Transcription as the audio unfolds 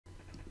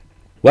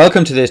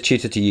Welcome to this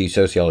Tutor to You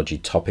Sociology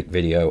topic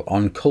video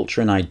on culture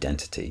and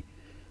identity,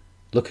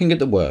 looking at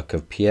the work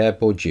of Pierre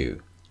Bourdieu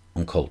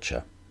on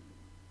culture.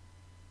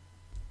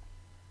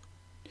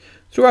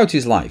 Throughout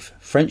his life,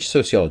 French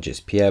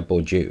sociologist Pierre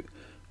Bourdieu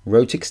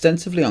wrote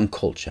extensively on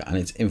culture and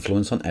its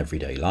influence on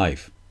everyday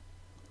life.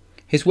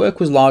 His work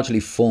was largely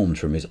formed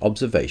from his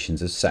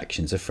observations of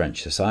sections of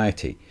French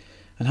society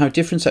and how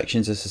different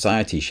sections of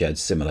society shared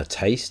similar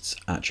tastes,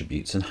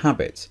 attributes and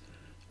habits,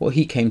 what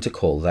he came to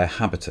call their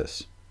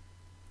habitus.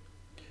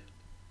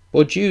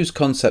 Bourdieu's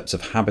concepts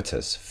of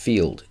habitus,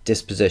 field,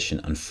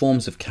 disposition and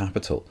forms of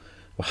capital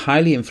were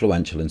highly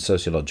influential in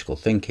sociological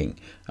thinking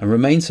and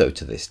remain so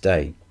to this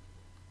day,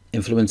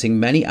 influencing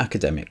many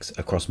academics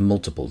across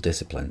multiple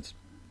disciplines.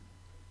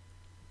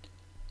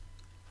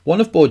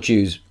 One of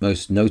Bourdieu's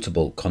most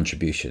notable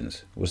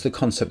contributions was the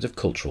concept of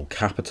cultural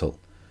capital,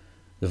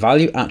 the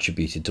value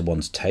attributed to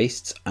one's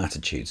tastes,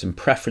 attitudes and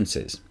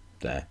preferences,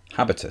 their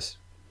habitus,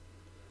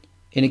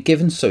 in a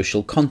given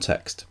social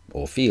context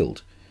or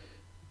field.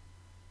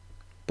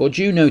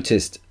 Bourdieu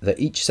noticed that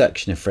each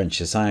section of French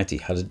society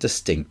had a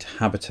distinct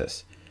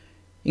habitus,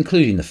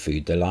 including the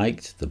food they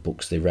liked, the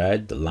books they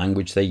read, the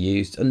language they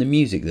used, and the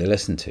music they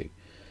listened to,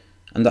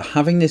 and that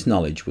having this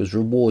knowledge was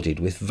rewarded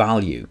with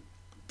value,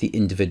 the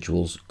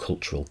individual's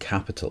cultural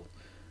capital,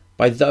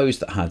 by those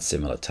that had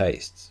similar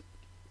tastes.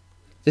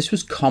 This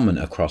was common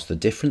across the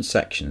different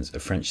sections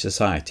of French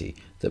society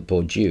that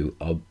Bourdieu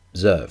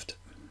observed.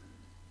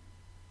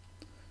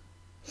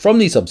 From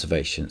these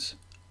observations,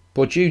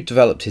 Bourdieu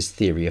developed his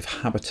theory of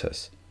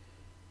habitus.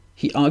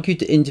 He argued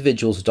that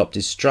individuals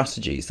adopted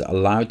strategies that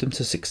allowed them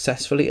to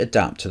successfully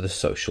adapt to the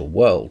social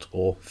world,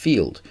 or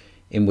field,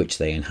 in which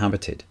they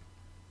inhabited.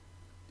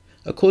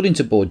 According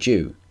to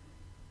Bourdieu,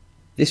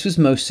 this was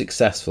most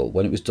successful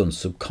when it was done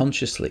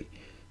subconsciously,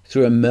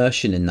 through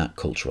immersion in that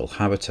cultural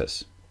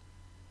habitus.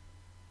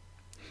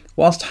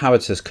 Whilst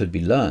habitus could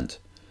be learnt,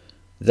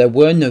 there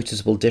were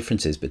noticeable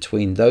differences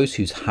between those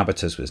whose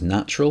habitus was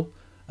natural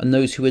and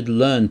those who had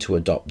learned to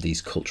adopt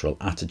these cultural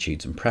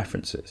attitudes and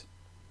preferences.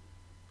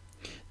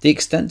 The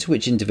extent to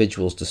which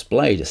individuals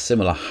displayed a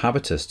similar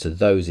habitus to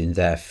those in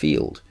their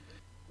field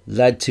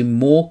led to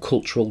more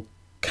cultural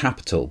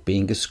capital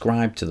being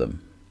ascribed to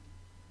them.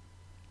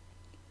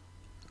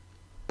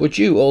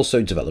 Bourdieu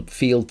also developed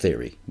field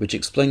theory, which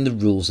explained the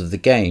rules of the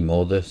game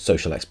or the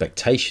social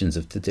expectations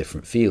of the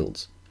different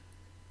fields.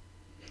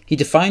 He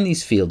defined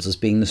these fields as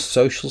being the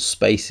social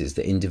spaces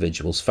that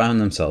individuals found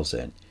themselves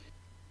in,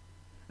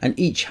 and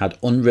each had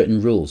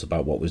unwritten rules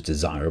about what was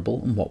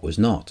desirable and what was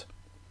not.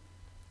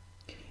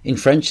 In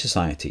French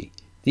society,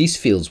 these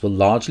fields were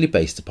largely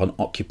based upon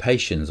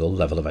occupations or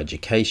level of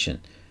education,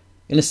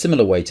 in a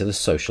similar way to the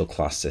social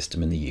class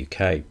system in the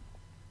UK.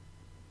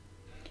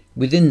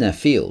 Within their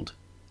field,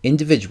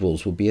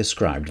 individuals would be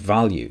ascribed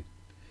value.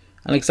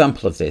 An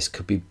example of this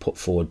could be put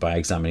forward by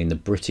examining the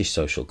British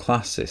social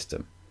class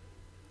system.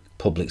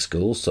 Public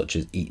schools such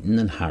as Eton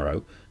and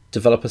Harrow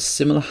develop a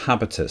similar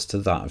habitus to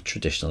that of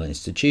traditional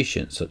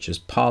institutions such as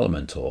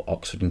Parliament or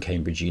Oxford and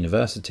Cambridge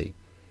University,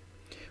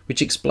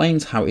 which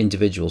explains how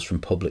individuals from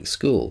public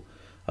school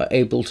are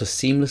able to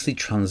seamlessly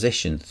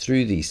transition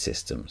through these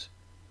systems.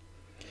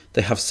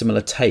 They have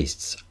similar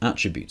tastes,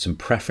 attributes and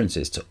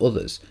preferences to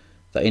others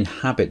that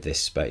inhabit this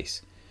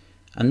space,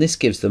 and this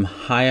gives them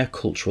higher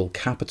cultural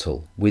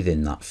capital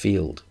within that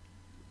field.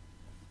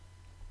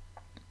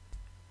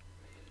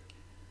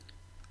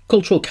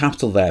 Cultural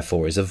capital,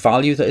 therefore, is a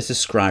value that is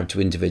ascribed to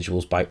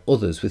individuals by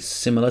others with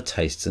similar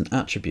tastes and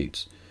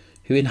attributes,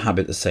 who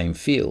inhabit the same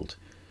field,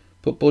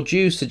 but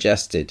Bourdieu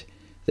suggested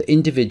that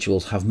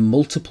individuals have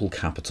multiple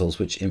capitals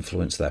which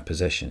influence their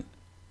position.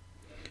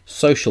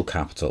 Social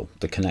capital,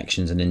 the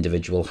connections an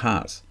individual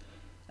has;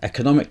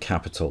 economic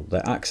capital,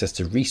 their access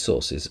to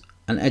resources;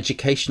 and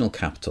educational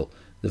capital,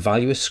 the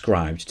value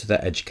ascribed to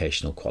their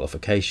educational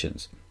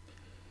qualifications.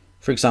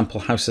 For example,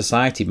 how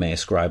society may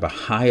ascribe a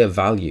higher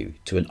value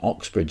to an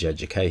Oxbridge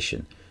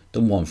education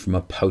than one from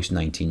a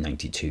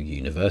post-1992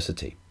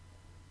 university.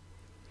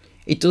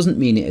 It doesn't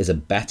mean it is a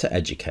better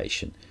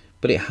education,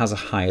 but it has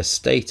a higher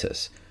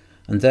status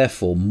and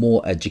therefore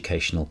more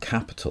educational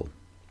capital.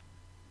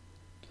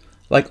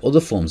 Like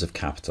other forms of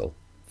capital,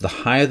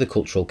 the higher the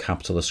cultural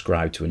capital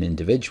ascribed to an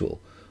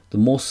individual, the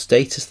more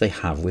status they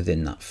have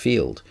within that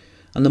field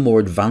and the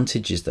more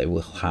advantages they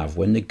will have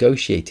when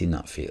negotiating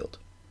that field.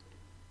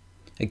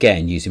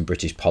 Again, using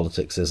British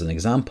politics as an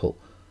example,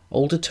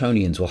 Old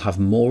Etonians will have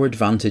more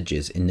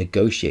advantages in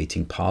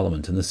negotiating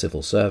Parliament and the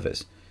civil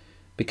service,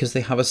 because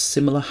they have a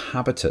similar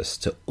habitus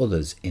to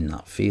others in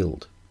that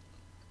field.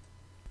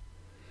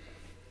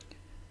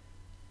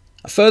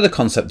 A further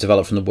concept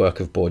developed from the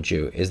work of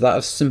Bourdieu is that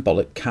of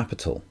symbolic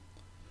capital.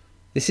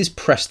 This is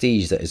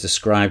prestige that is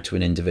ascribed to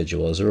an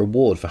individual as a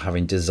reward for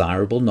having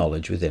desirable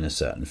knowledge within a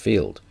certain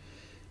field.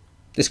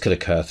 This could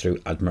occur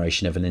through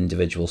admiration of an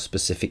individual's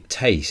specific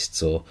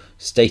tastes or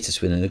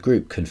status within a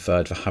group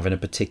conferred for having a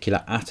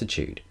particular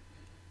attitude.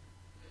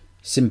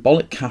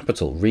 Symbolic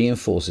capital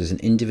reinforces an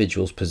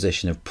individual's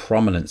position of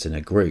prominence in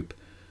a group,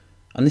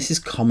 and this is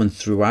common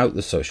throughout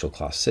the social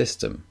class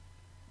system.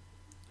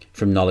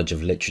 From knowledge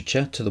of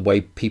literature to the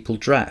way people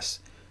dress,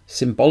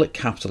 symbolic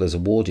capital is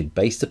awarded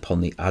based upon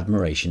the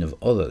admiration of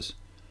others.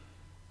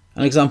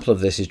 An example of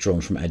this is drawn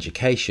from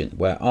education,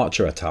 where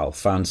Archer et al.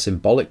 Found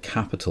symbolic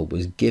capital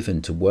was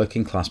given to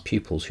working class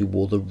pupils who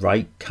wore the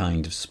right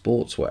kind of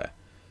sportswear.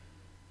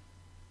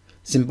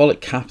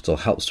 Symbolic capital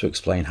helps to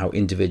explain how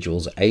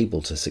individuals are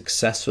able to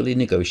successfully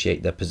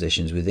negotiate their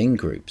positions within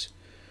groups,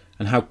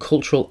 and how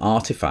cultural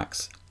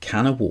artifacts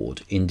can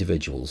award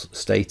individuals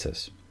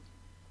status.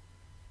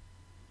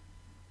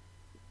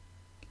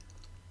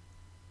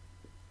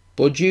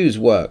 Bourdieu's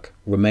work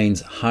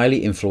remains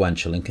highly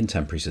influential in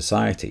contemporary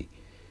society,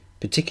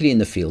 particularly in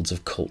the fields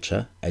of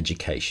culture,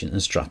 education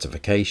and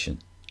stratification.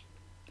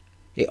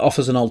 It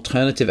offers an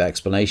alternative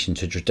explanation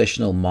to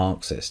traditional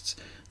Marxists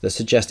that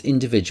suggest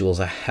individuals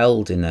are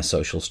held in their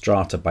social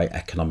strata by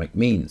economic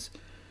means,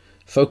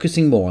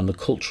 focusing more on the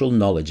cultural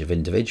knowledge of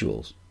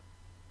individuals.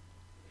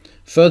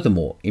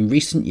 Furthermore, in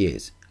recent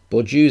years,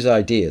 Bourdieu's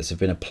ideas have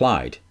been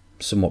applied,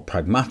 somewhat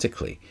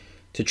pragmatically,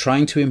 to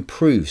trying to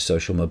improve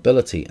social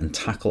mobility and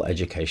tackle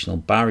educational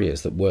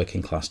barriers that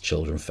working class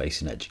children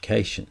face in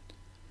education.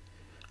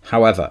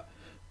 However,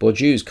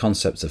 Bourdieu's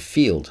concepts of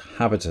field,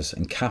 habitus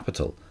and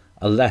capital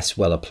are less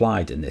well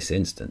applied in this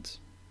instance.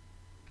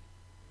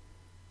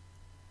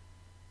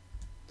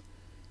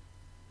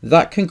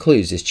 That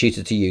concludes this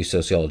Tutor to You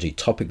Sociology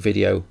topic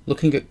video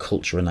looking at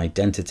culture and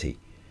identity,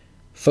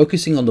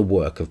 focusing on the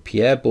work of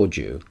Pierre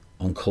Bourdieu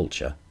on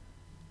culture.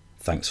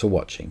 Thanks for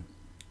watching.